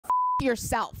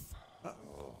yourself.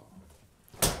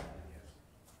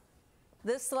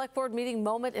 This select board meeting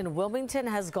moment in Wilmington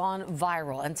has gone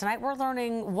viral, and tonight we're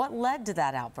learning what led to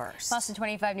that outburst. Boston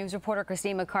 25 News reporter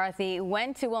Christine McCarthy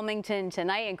went to Wilmington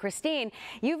tonight. And Christine,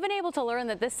 you've been able to learn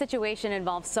that this situation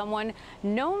involves someone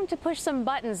known to push some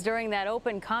buttons during that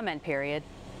open comment period.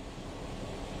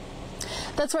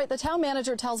 That's right. The town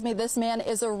manager tells me this man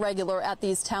is a regular at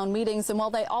these town meetings, and while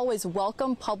they always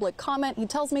welcome public comment, he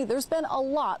tells me there's been a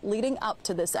lot leading up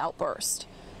to this outburst.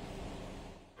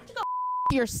 Go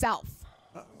yourself.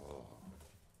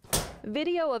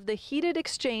 Video of the heated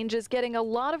exchange is getting a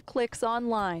lot of clicks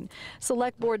online.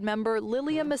 Select Board member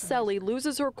Lilia Maselli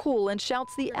loses her cool and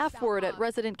shouts the F word at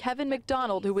resident Kevin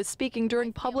McDonald, who was speaking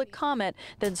during public comment,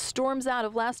 then storms out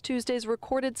of last Tuesday's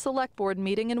recorded Select Board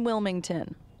meeting in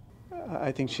Wilmington.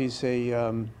 I think she's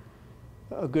a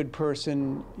good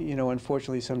person. You know,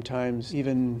 unfortunately, sometimes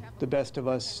even the best of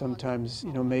us sometimes,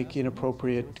 make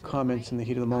inappropriate comments in the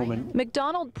heat of the moment.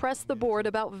 McDonald pressed the board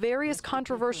about various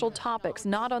controversial topics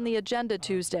not on the agenda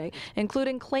Tuesday,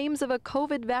 including claims of a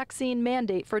COVID vaccine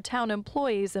mandate for town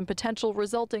employees and potential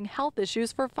resulting health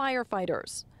issues for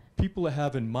firefighters. People are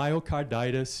having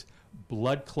myocarditis,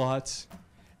 blood clots,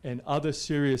 and other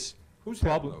serious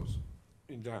problems.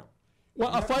 In town?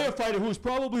 Well, a firefighter who's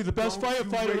probably the best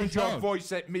firefighter in Raise your town.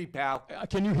 voice at me, pal.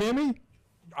 Can you hear me?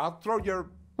 I'll throw your...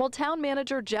 Well, town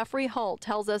manager Jeffrey Hull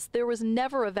tells us there was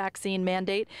never a vaccine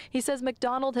mandate. He says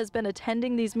McDonald has been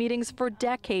attending these meetings for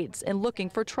decades and looking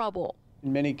for trouble.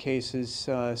 In many cases,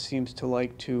 seems to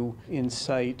like to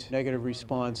incite negative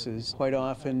responses. Quite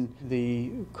often, the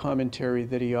commentary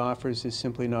that he offers is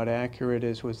simply not accurate,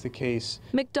 as was the case.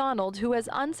 McDonald, who has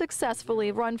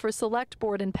unsuccessfully run for select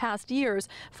board in past years,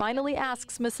 finally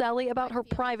asks Maselli about her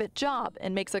private job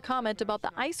and makes a comment about the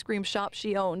ice cream shop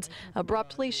she owns,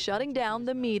 abruptly shutting down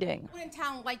the meeting.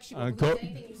 Go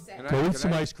eat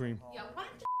some ice cream. Yeah, why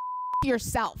don't you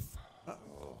yourself.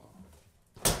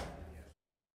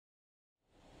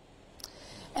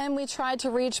 And we tried to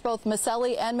reach both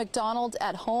Maselli and McDonald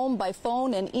at home by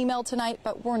phone and email tonight,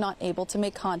 but we're not able to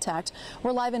make contact.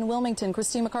 We're live in Wilmington.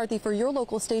 Christine McCarthy for your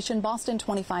local station, Boston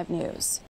 25 News.